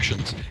their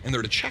passions, and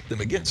they're to check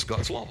them against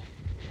God's law.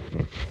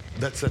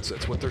 That's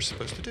what they're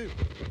supposed to do.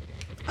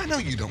 I know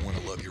you don't want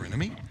to love your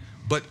enemy,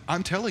 but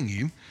I'm telling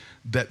you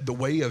that the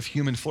way of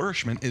human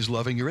flourishment is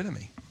loving your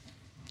enemy.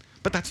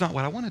 But that's not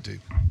what I want to do.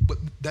 But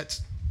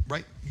that's,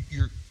 right,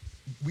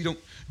 we don't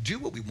do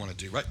what we want to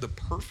do, right? The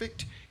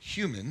perfect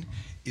human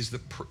is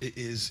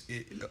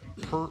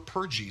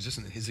per Jesus,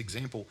 and his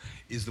example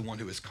is the one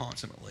who is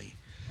constantly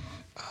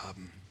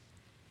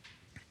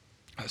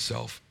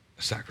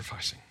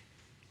self-sacrificing.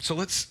 So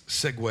let's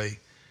segue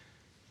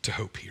to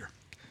hope here.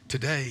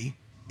 Today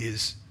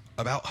is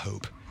about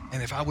hope,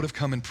 and if I would have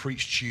come and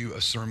preached you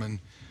a sermon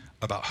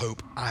about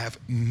hope, I have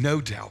no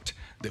doubt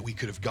that we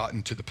could have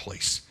gotten to the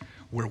place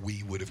where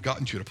we would have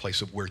gotten to a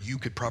place of where you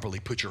could properly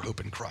put your hope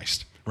in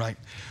Christ, right?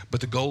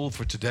 But the goal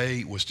for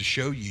today was to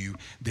show you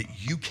that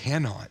you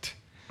cannot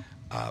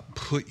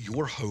put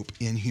your hope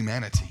in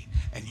humanity,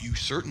 and you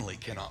certainly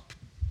cannot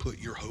put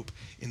your hope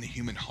in the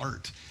human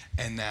heart,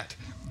 and that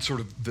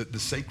sort of the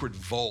sacred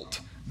vault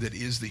that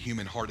is the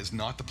human heart is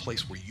not the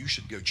place where you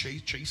should go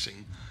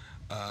chasing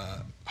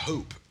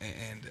hope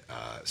and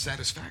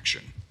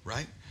satisfaction,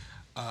 right?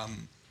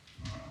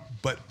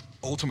 But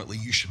ultimately,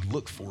 you should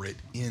look for it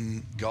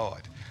in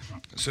God.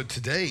 So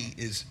today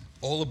is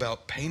all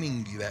about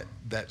painting you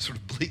that sort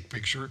of bleak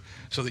picture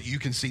so that you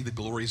can see the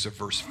glories of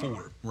verse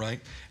 4, right?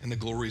 And the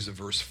glories of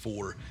verse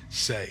 4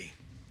 say,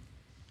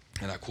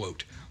 and I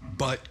quote,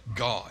 "But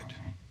God,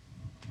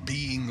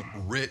 being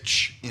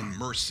rich in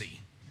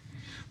mercy,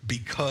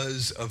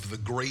 because of the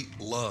great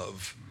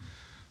love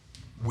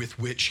with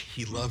which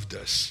he loved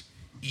us,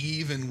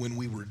 even when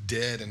we were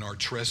dead in our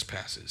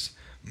trespasses,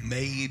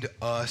 made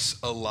us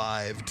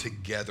alive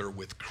together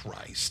with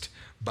Christ.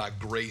 By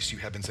grace you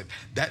have been saved."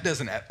 That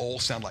doesn't at all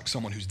sound like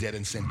someone who's dead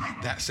in sin.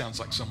 That sounds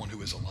like someone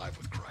who is alive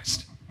with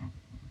Christ.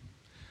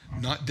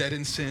 Not dead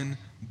in sin,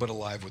 but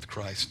alive with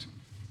Christ,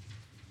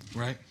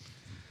 right?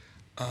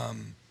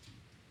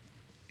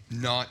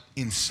 Not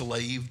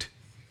enslaved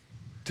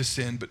to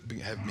sin, but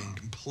have been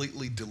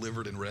completely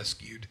delivered and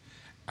rescued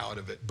out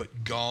of it.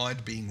 But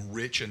God, being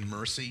rich in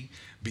mercy,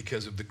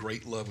 because of the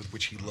great love with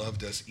which he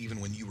loved us,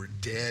 even when you were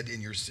dead in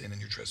your sin and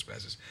your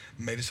trespasses,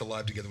 made us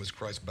alive together with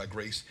Christ. By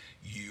grace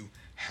you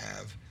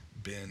have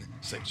been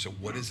saved. So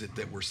what is it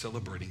that we're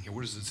celebrating here?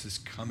 What is this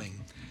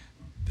coming,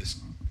 this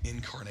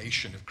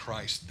incarnation of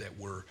Christ that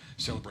we're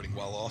celebrating,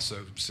 while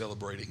also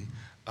celebrating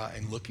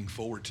and looking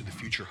forward to the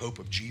future hope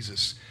of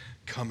Jesus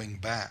coming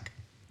back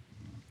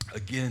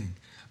again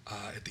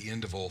at the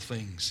end of all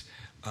things?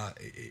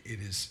 It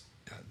is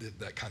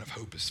that kind of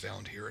hope is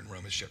found here in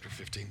Romans chapter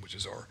 15, which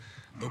is our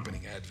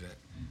opening Advent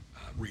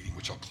reading,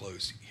 which I'll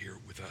close here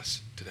with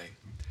us today.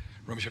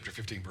 Romans chapter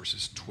 15,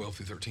 verses 12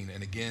 through 13.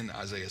 "And again,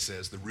 Isaiah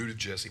says, the root of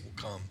Jesse will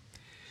come,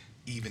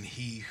 even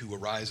he who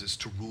arises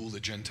to rule the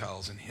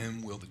Gentiles. In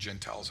him will the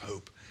Gentiles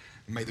hope.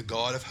 And may the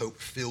God of hope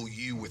fill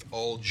you with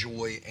all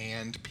joy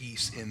and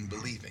peace in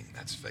believing,"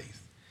 that's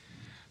faith,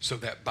 "so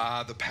that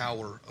by the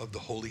power of the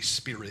Holy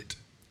Spirit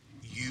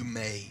you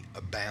may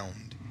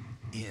abound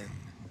in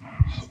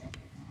hope."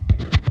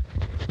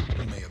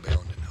 You may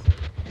abound in hope.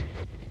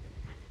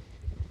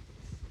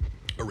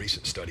 A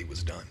recent study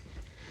was done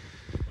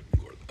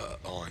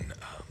on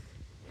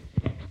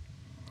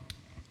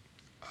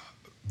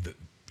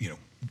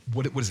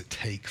what does it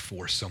take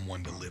for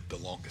someone to live the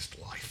longest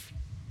life,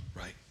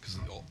 right? Because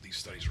all these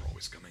studies are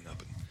always coming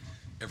up, and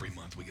every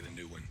month we get a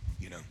new one.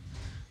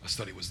 A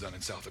study was done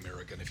in South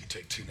America, and if you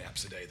take 2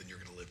 naps a day, then you're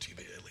going to live to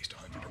be at least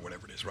 100 or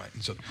whatever it is, right?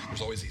 And so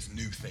there's always these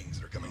new things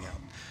that are coming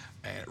out.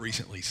 And it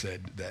recently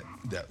said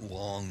that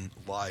long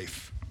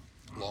life,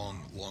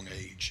 long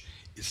age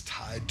is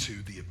tied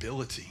to the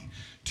ability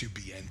to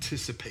be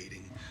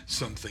anticipating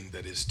something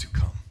that is to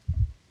come.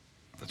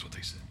 That's what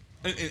they said.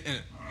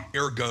 And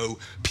ergo,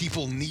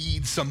 people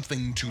need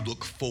something to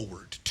look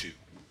forward to.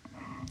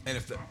 And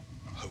if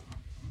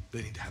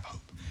they need to have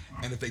hope.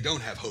 And if they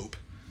don't have hope,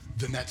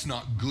 then that's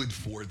not good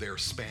for their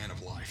span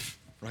of life,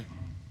 right?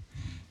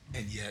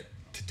 And yet,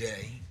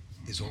 today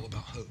is all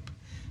about hope.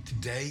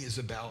 Today is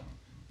about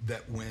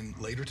that when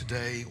later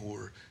today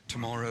or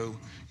tomorrow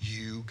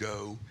you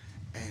go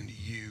and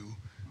you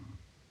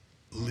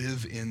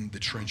live in the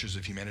trenches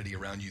of humanity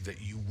around you,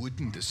 that you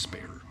wouldn't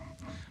despair,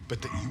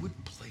 but that you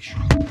would place your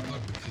hope in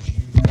God, because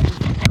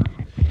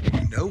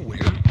you know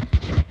where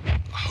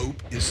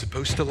hope is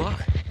supposed to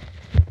lie.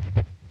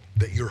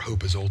 That your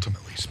hope is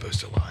ultimately supposed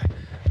to lie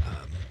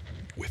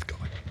with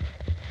God.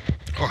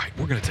 All right,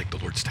 we're going to take the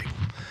Lord's table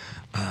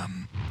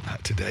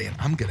today, and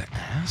I'm going to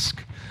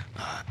ask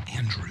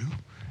Andrew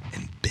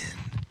and Ben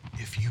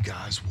if you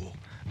guys will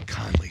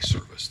kindly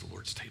serve us the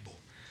Lord's table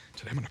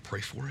today. I'm going to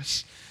pray for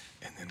us,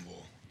 and then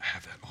we'll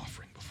have that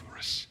offering before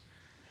us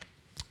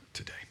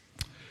today.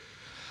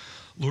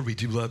 Lord, we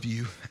do love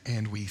you,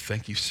 and we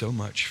thank you so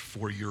much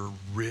for your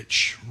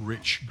rich,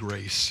 rich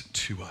grace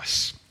to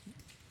us.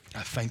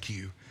 I thank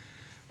you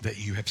that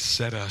you have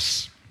set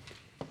us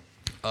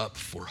up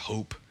for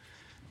hope,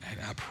 and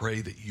I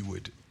pray that you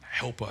would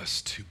help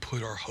us to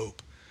put our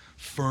hope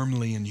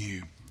firmly in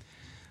you,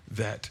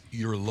 that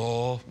your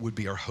law would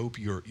be our hope,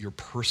 your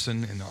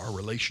person and our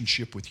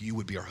relationship with you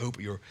would be our hope,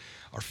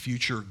 our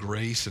future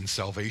grace and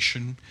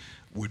salvation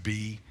would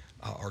be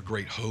our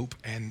great hope,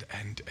 and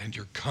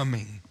your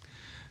coming,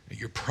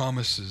 your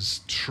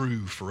promises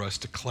true for us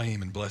to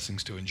claim and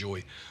blessings to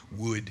enjoy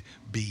would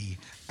be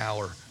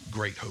our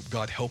great hope.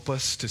 God, help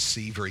us to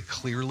see very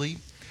clearly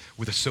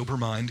with a sober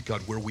mind,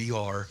 God, where we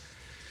are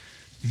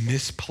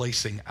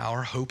misplacing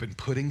our hope and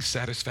putting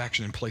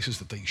satisfaction in places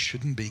that they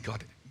shouldn't be.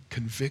 God,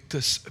 convict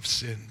us of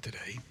sin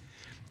today,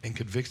 and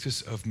convict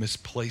us of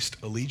misplaced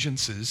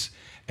allegiances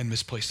and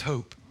misplaced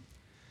hope.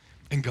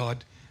 And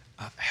God,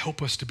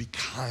 help us to be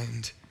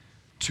kind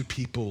to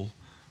people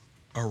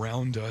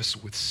around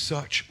us with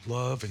such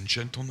love and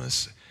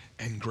gentleness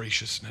and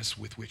graciousness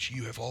with which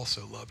you have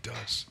also loved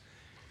us.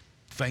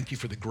 Thank you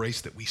for the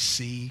grace that we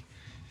see,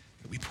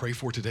 that we pray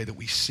for today, that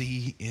we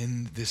see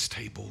in this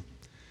table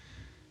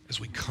as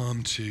we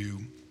come to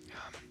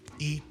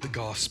eat the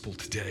gospel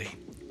today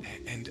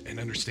and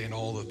understand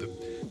all of the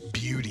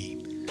beauty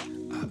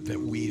that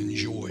we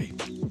enjoy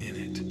in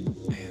it.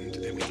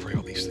 And we pray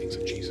all these things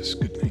in Jesus'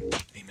 good name.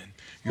 Amen.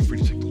 You're free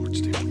to take the Lord's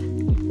table.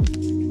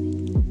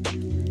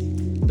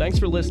 Thanks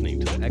for listening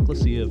to the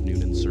Ecclesia of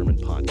Newnan Sermon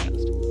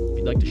Podcast. If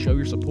you'd like to show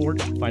your support,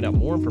 find out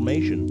more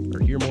information, or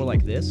hear more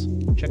like this,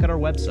 check out our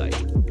website,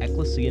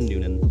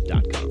 ecclesianewnan.com.